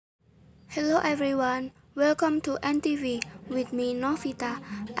Hello everyone, welcome to NTV with me Novita.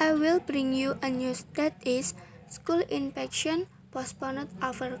 I will bring you a news that is school inspection postponed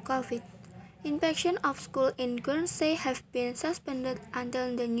over COVID. Inspection of school in Guernsey have been suspended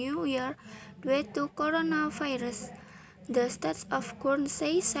until the new year due to coronavirus. The state of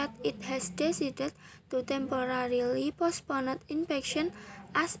Guernsey said it has decided to temporarily postpone inspection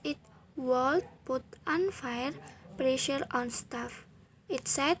as it would put unfair pressure on staff. It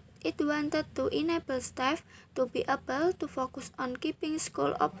said it wanted to enable staff to be able to focus on keeping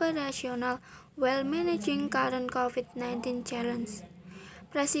school operational while managing current COVID-19 challenge.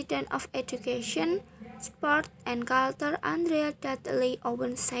 President of Education, Sport and Culture Andrea Dudley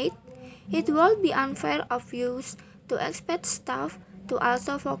Owen said, "It would be unfair of us to expect staff to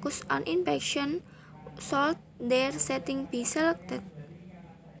also focus on inspection should their setting be selected."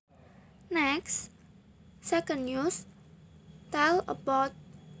 Next, second news, tell about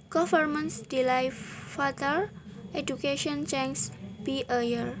government's delay further education change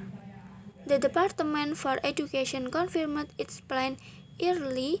behavior. The Department for Education confirmed its plan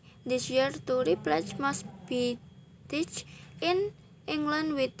early this year to replace must be teach in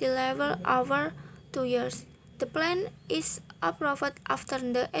England with the level over 2 years. The plan is approved after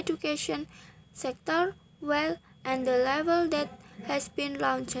the education sector well and the level that has been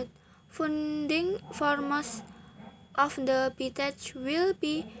launched. Funding for most of the BTEC will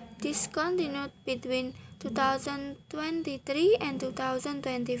be discontinued between 2023 and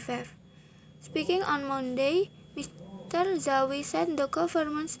 2025. Speaking on Monday, Mr. Zawi said the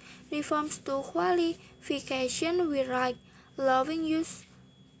government's reforms to qualification will right, allowing youth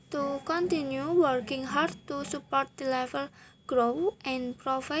to continue working hard to support the level growth and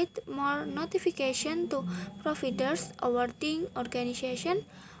provide more notification to providers, awarding organizations,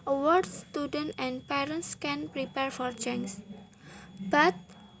 awards students and parents can prepare for change. But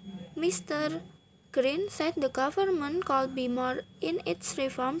Mr. Green said the government could be more in its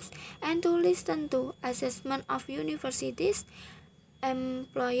reforms and to listen to assessment of universities,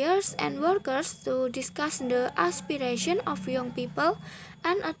 employers and workers to discuss the aspiration of young people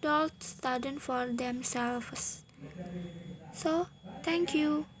and adult students for themselves. So, thank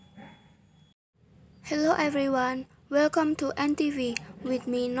you. Hello everyone, welcome to NTV with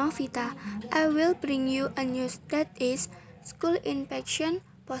me Novita. I will bring you a news that is school inspection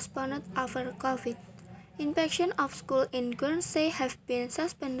postponed over COVID. Inspection of school in Guernsey have been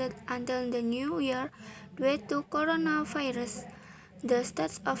suspended until the new year due to coronavirus. The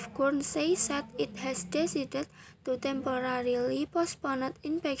state of Guernsey said it has decided to temporarily postpone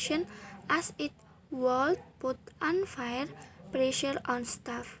inspection as it would put unfair pressure on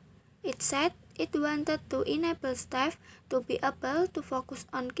staff. It said it wanted to enable staff to be able to focus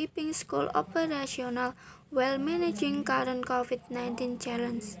on keeping school operational while managing current COVID-19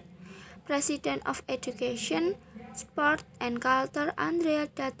 challenge. President of Education, Sport and Culture Andrea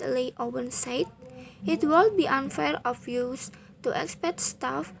Dudley Owen said, "It would be unfair of us to expect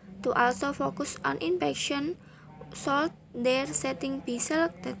staff to also focus on inspection should their setting be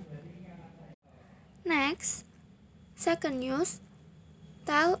selected." Next, second news,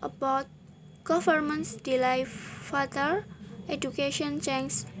 tell about government's delay further education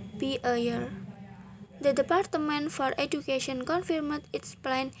change behavior. The Department for Education confirmed its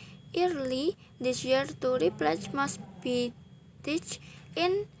plan early this year to replace must be teach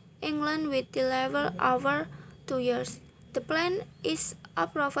in England with the level over 2 years. The plan is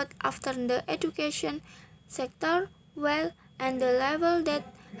approved after the education sector well and the level that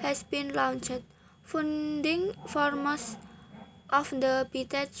has been launched. Funding for most of the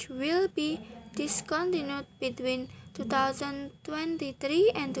BTEC will be discontinued between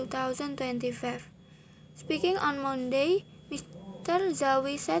 2023 and 2025. Speaking on Monday, Mr.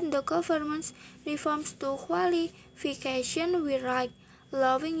 Zawi said the government's reforms to qualification will right,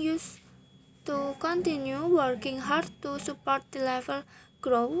 allowing youth to continue working hard to support the level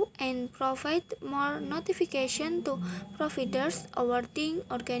growth and provide more notification to providers, awarding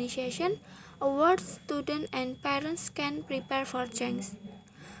organizations, awards students and parents can prepare for change.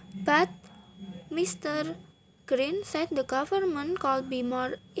 But Mr. Green said the government could be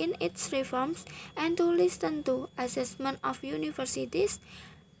more in its reforms and to listen to assessment of universities,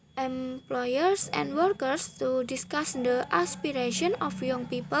 employers and workers to discuss the aspiration of young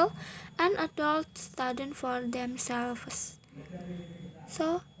people and adult students for themselves.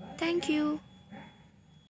 So, thank you.